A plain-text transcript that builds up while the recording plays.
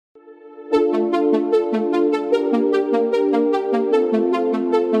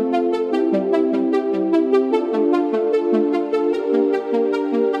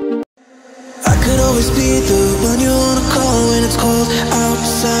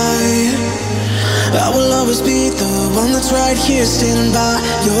side. I will always be the one that's right here, standing by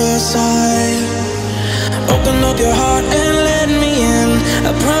your side. Open up your heart and let me in.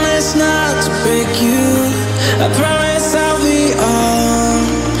 I promise not to break you. I promise I'll be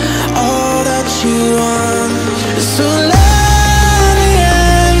all that you want. So let me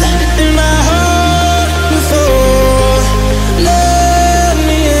end in my heart before. Let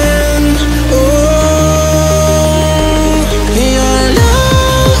me in. Oh, your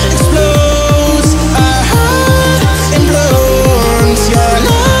love explodes, our heart implodes. Your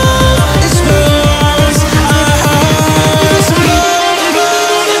love explodes, our hearts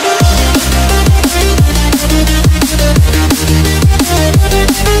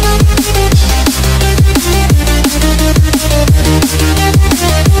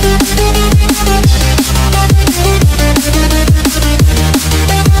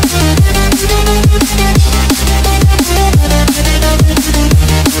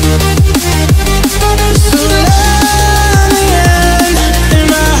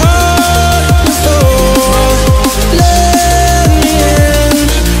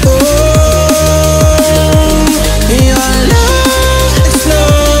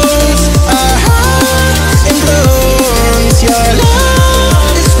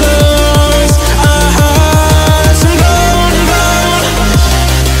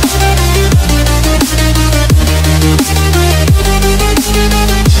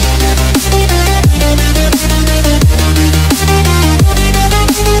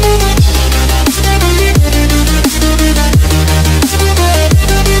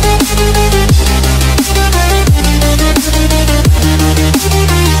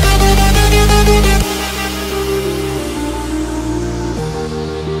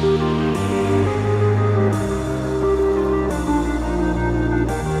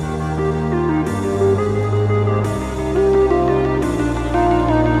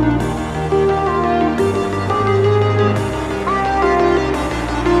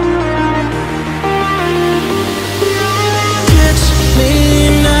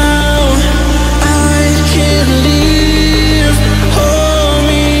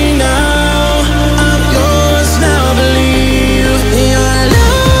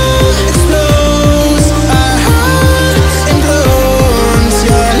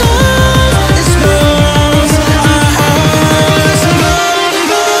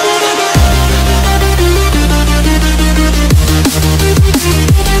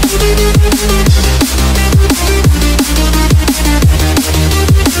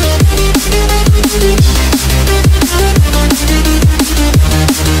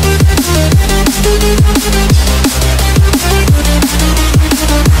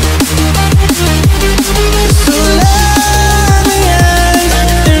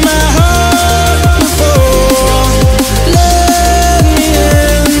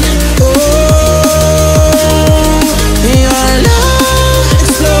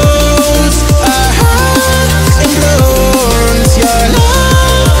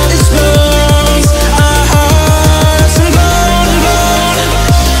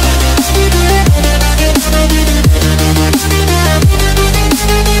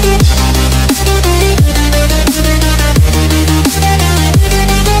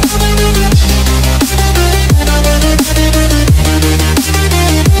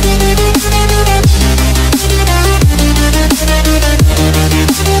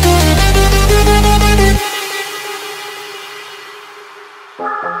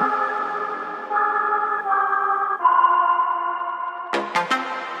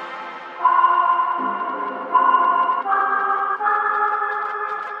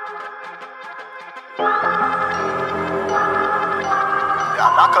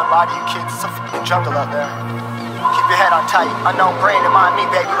Not gonna lie to you kids, it's a f***ing jungle out there. Keep your head on tight, unknown brain and mind me,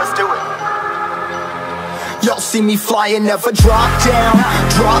 baby, let's do it. Y'all see me flying, never drop down,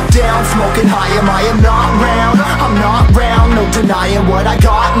 smoking high, I am not round, I'm not round, no denying what I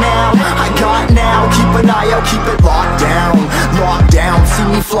got now, keep an eye out, keep it locked down, see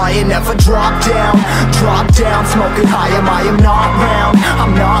me flying, never drop down, smoking high, I am not round,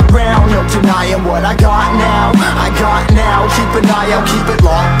 I'm not round, no denying what I got now, keep an eye out, keep it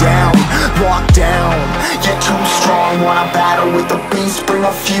locked down, you're too strong, wanna battle with the beast, bring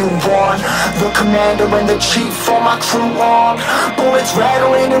a few on, the commander and the chief for my crew on. Bullets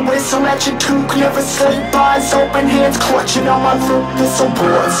rattling and whistle at your toque. Never sleep, eyes open, hands clutching on my loot. This a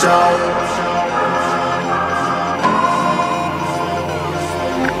war zone.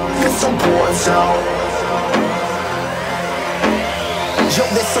 This a war zone. Yo,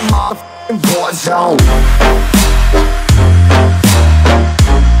 this a motherfucking war zone.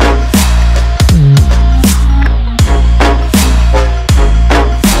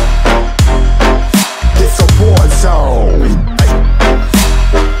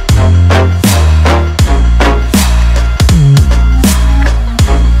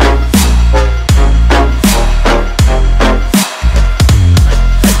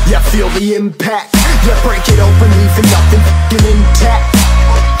 feel the impact. Yeah, break it open, leaving nothing f***ing intact.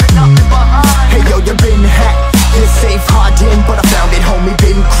 Hey yo, you been hacked. You're safe, hard in, but I found it, homie,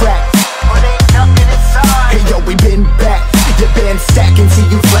 been cracked. Hey yo, we been back. Your band stacking, see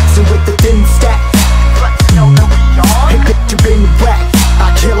you flexing with the thin stack. Hey bitch, you been whacked.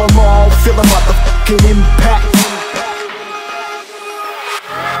 I kill them all, feel a motherfucking impact.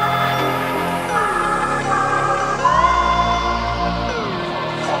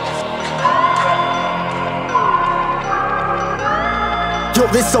 Yo,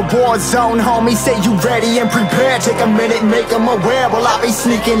 this a war zone, homie, say you ready and prepared. Take a minute and make them aware. Well, I be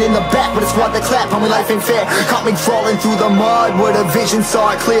sneaking in the back, but it's what the clap, homie, life ain't fair. Caught me crawling through the mud with a vision,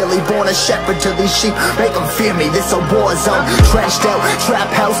 saw it clearly. Born a shepherd to these sheep, make them fear me. This a war zone, trashed out,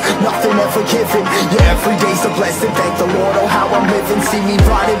 trap house, nothing ever given. Yeah, every day's a blessing, thank the Lord, oh how I'm living. See me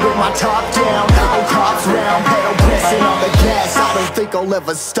riding with my top down, oh cops round, pedal pressing on the gas, I don't think I'll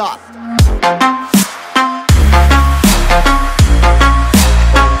ever stop.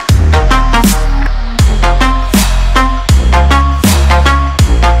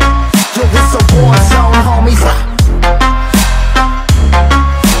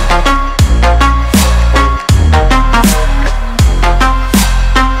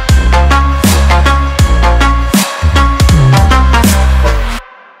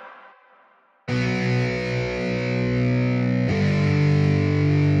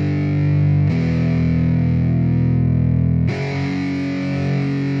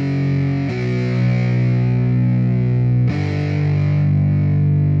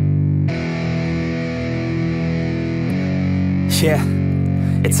 Yeah,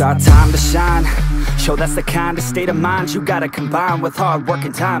 it's our time to shine. Yo, that's the kind of state of mind you gotta combine with hard work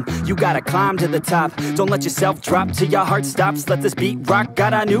and time. You gotta climb to the top. Don't let yourself drop till your heart stops. Let this beat rock.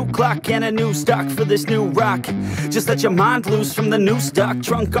 Got a new clock and a new stock for this new rock. Just let your mind loose from the new stock.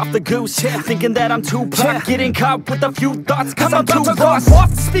 Drunk off the goose, thinking that I'm too pop. Getting caught with a few thoughts cause I'm too lost. Off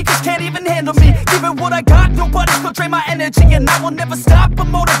the speakers can't even handle me. Giving what I got, nobody's gonna drain my energy. And I will never stop,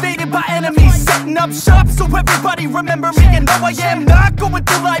 I'm motivated by enemies. Setting up shop so everybody remember me. And no, I am not going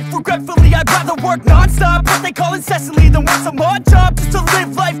through life regretfully. I'd rather work non-stop, what they call incessantly, than work some odd job just to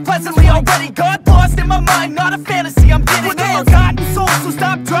live life pleasantly. Already got lost in my mind, not a fantasy, I'm getting there. Forgotten soul, so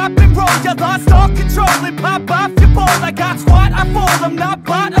stop, drop, and roll. You lost all control and pop off your ball. I got squat, I fold, I'm not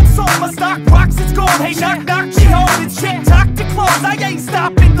bought, I'm sold. My stock rocks, it's gold. Hey, knock, knock, me home, it's shit, talk to close. I ain't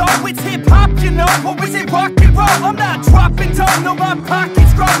stopping though, it's hip-hop, you know. Or is it rock and roll? I'm not dropping down, no, my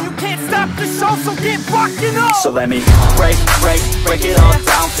pocket's grown. You can't stop the show, so get rockin' on. So let me break it all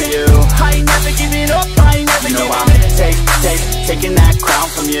down for you. I ain't never giving up, I ain't never You know giving I'm taking that crown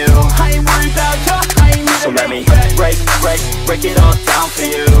from you. I ain't worried about you, I ain't never So let me break. break it all down for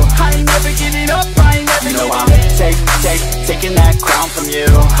you. I ain't never giving up, I ain't never You know giving I'm taking that crown from you.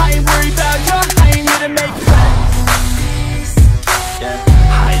 I ain't worried about you, I ain't here to make plans. Yeah.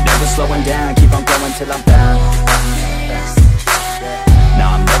 I ain't never slowing down, keep on going till I'm down. No,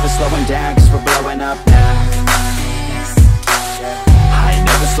 I'm never slowing down, cause we're blowing up now. I ain't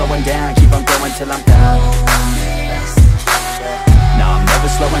never slowing down, keep on going till I'm down. No, I'm never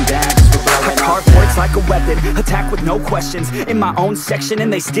slowing down, cause we're blowing up. Hard words like a weapon, attack with no questions. In my own section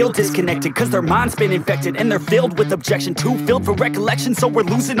and they still disconnected, cause their mind's been infected and they're filled with objection. Too filled for recollection, so we're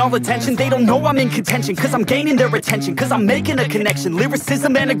losing all attention. They don't know I'm in contention, cause I'm gaining their attention. Cause I'm making a connection,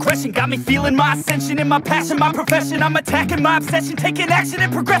 lyricism and aggression got me feeling my ascension. In my passion, my profession, I'm attacking my obsession. Taking action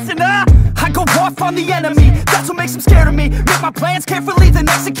and progressing, I go off on the enemy, that's what makes them scared of me. Make my plans carefully, then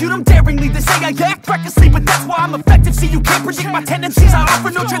execute them daringly. They say I act recklessly, but that's why I'm effective. See, you can't predict my tendencies, I offer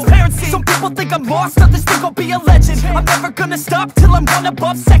no transparency. Some people think I'm lost, others think I'll be a legend. I'm never gonna stop till I'm one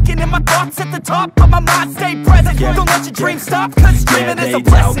above second. And my thoughts at the top, but my mind stay present. Don't let your dreams stop, cause dreaming is a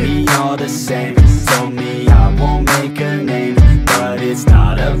blessing. They tell me all the same, told me I won't make a name. But it's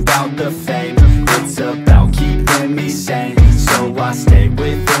not about the fame, it's about keeping me sane. So I stay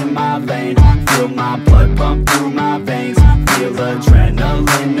within my lane, feel my blood pump through my veins. Feel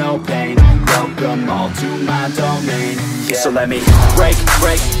adrenaline, no pain, welcome all to my domain. So let me break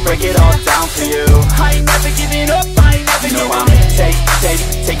it all down for you. I ain't never giving up, I ain't never You know giving I'm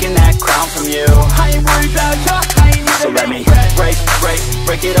up. taking that crown from you. I ain't worried about you, I ain't So never let me break.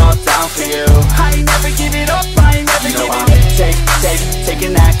 break it all down for you. I ain't never giving up, I ain't never You know giving I'm up.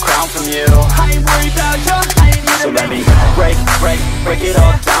 taking that crown from you. I ain't worried about you, I ain't So never let me break it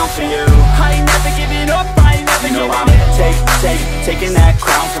all down for you. I ain't never giving up, I ain't never You know giving I'm up. taking that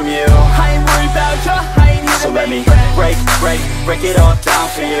crown from you. I ain't worried about you, I ain't So never let me break it all down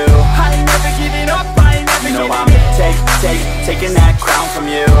for you. I ain't never giving up, I ain't never You know giving I'm up. taking that crown from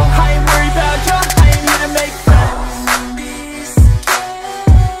you. I ain't worried about you, I ain't here to make